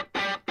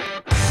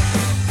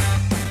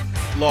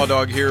Law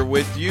Dog here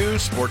with you.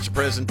 Sports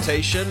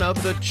presentation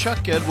of the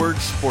Chuck Edwards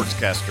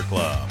Sportscaster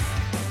Club.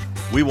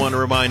 We want to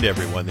remind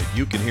everyone that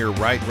you can hear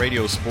Right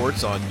Radio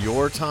Sports on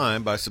your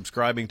time by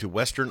subscribing to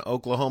Western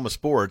Oklahoma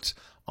Sports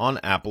on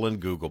Apple and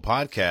Google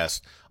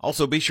Podcasts.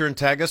 Also, be sure and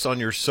tag us on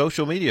your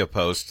social media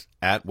posts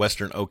at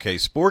Western OK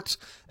Sports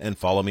and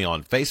follow me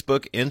on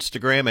Facebook,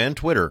 Instagram, and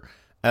Twitter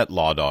at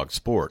Law Dog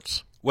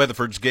Sports.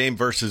 Weatherford's game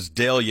versus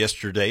Dale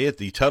yesterday at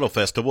the Tuttle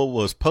Festival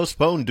was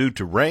postponed due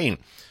to rain.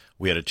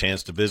 We had a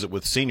chance to visit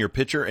with senior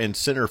pitcher and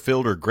center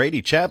fielder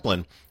Grady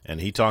Chaplin,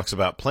 and he talks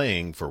about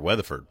playing for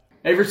Weatherford.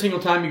 Every single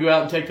time you go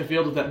out and take the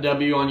field with that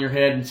W on your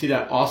head and see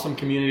that awesome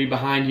community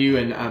behind you,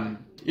 and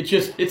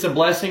it's a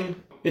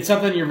blessing. It's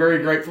something you're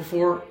very grateful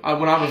for.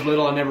 When I was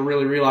little, I never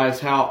really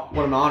realized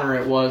what an honor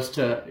it was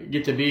to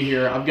get to be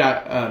here. I've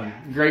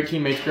got great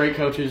teammates, great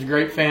coaches,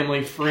 great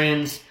family,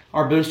 friends.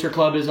 Our booster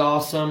club is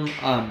awesome.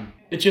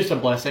 It's just a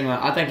blessing.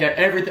 I think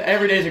every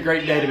day is a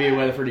great day to be a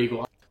Weatherford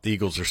Eagle. The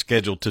Eagles are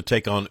scheduled to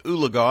take on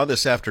Oologah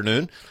this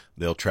afternoon.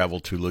 They'll travel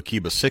to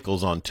Luqueba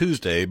Sickles on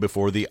Tuesday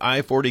before the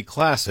I-40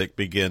 Classic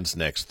begins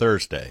next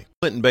Thursday.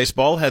 Clinton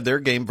Baseball had their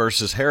game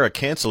versus Hara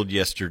canceled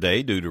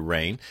yesterday due to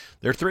rain.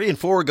 They're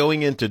 3-4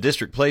 going into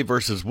district play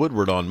versus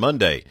Woodward on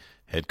Monday.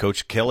 Head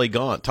coach Kelly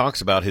Gaunt talks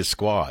about his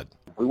squad.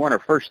 We won our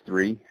first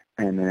three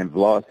and then have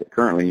lost.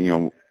 Currently,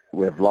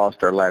 we have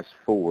lost our last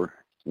four.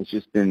 It's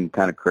just been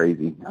kind of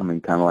crazy. I mean,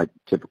 kind of like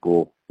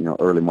typical,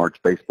 early March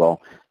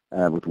baseball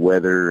with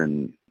weather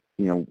and,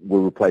 we're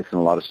replacing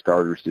a lot of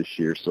starters this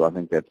year, so I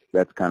think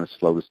that's kind of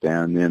slowed us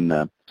down. And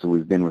then, so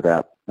we've been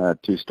without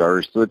two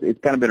starters. So it's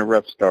kind of been a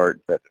rough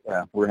start, but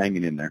we're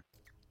hanging in there.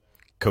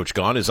 Coach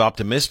Gaunt is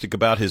optimistic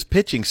about his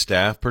pitching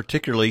staff,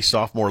 particularly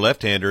sophomore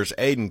left-handers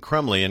Aiden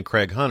Crumley and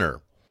Craig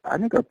Hunter. I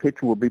think our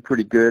pitching will be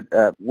pretty good.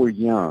 We're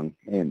young,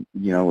 and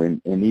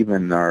and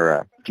even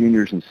our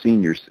juniors and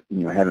seniors,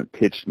 haven't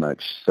pitched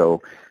much.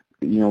 So,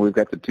 we've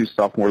got the two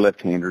sophomore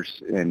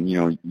left-handers, and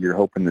you're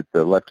hoping that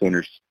the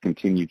left-handers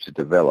continue to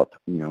develop.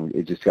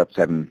 It just helps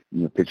having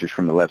pitchers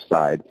from the left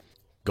side.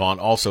 Gaunt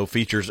also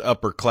features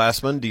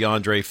upperclassmen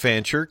DeAndre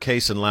Fancher,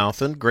 Kaysen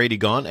Louthan, Grady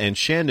Gaunt, and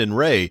Shandon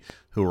Ray,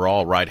 who are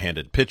all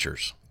right-handed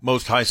pitchers.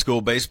 Most high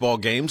school baseball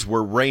games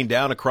were rained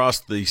down across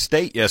the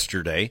state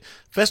yesterday.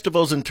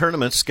 Festivals and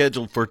tournaments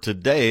scheduled for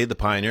today. The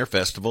Pioneer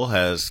Festival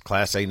has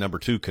Class A number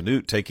 2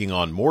 Canute taking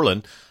on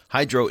Moreland.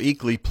 Hydro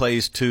Eakley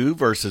plays 2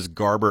 versus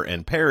Garber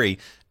and Perry,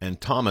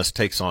 and Thomas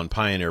takes on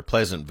Pioneer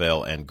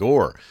Pleasantville and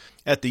Gore.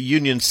 At the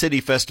Union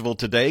City Festival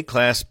today,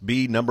 Class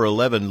B number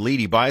 11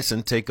 Leedy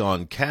Bison take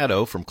on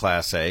Caddo from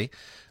Class A.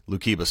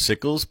 Luqueba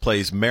Sickles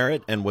plays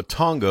Merritt, and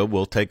Watonga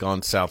will take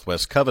on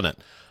Southwest Covenant.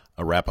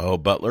 Arapahoe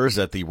Butlers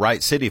at the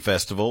Wright City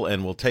Festival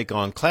and will take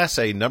on Class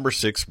A number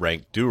 6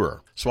 ranked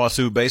Dewar.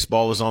 SWOSU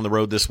Baseball is on the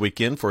road this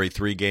weekend for a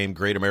 3-game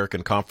Great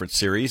American Conference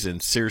Series in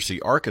Searcy,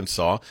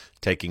 Arkansas,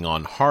 taking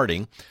on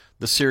Harding.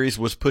 The series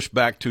was pushed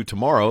back to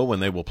tomorrow when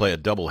they will play a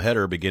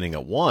doubleheader beginning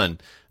at 1.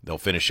 They'll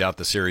finish out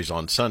the series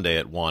on Sunday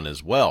at 1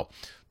 as well.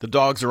 The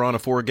Dogs are on a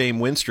 4-game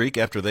win streak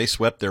after they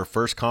swept their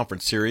first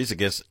conference series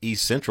against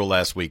East Central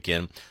last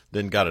weekend,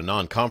 then got a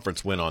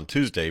non-conference win on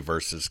Tuesday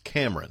versus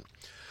Cameron.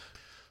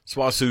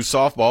 SWOSU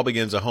softball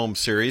begins a home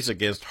series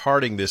against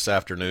Harding this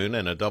afternoon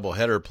and a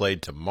doubleheader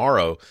played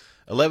tomorrow.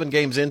 11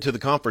 games into the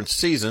conference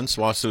season,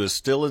 SWOSU is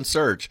still in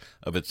search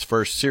of its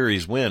first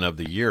series win of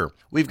the year.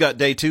 We've got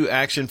Day 2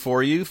 action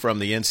for you from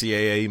the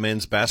NCAA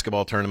men's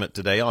basketball tournament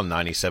today on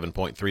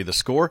 97.3 The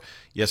Score.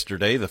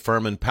 Yesterday, the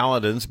Furman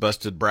Paladins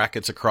busted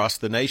brackets across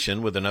the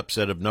nation with an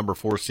upset of number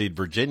 4 seed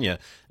Virginia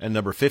and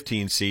number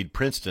 15 seed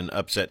Princeton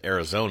upset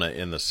Arizona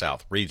in the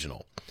South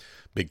Regional.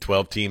 Big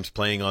 12 teams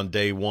playing on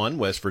Day 1.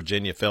 West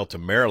Virginia fell to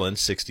Maryland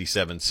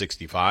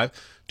 67-65.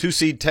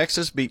 2-seed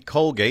Texas beat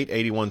Colgate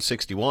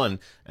 81-61,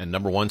 and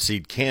number 1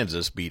 seed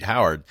Kansas beat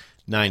Howard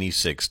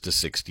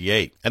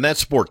 96-68. And that's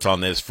sports on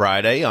this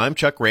Friday. I'm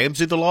Chuck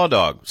Ramsey, the Law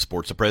Dog.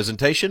 Sports a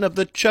presentation of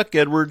the Chuck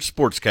Edwards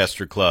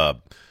Sportscaster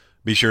Club.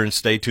 Be sure and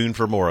stay tuned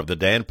for more of the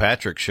Dan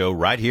Patrick Show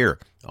right here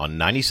on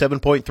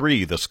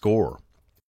 97.3 The Score.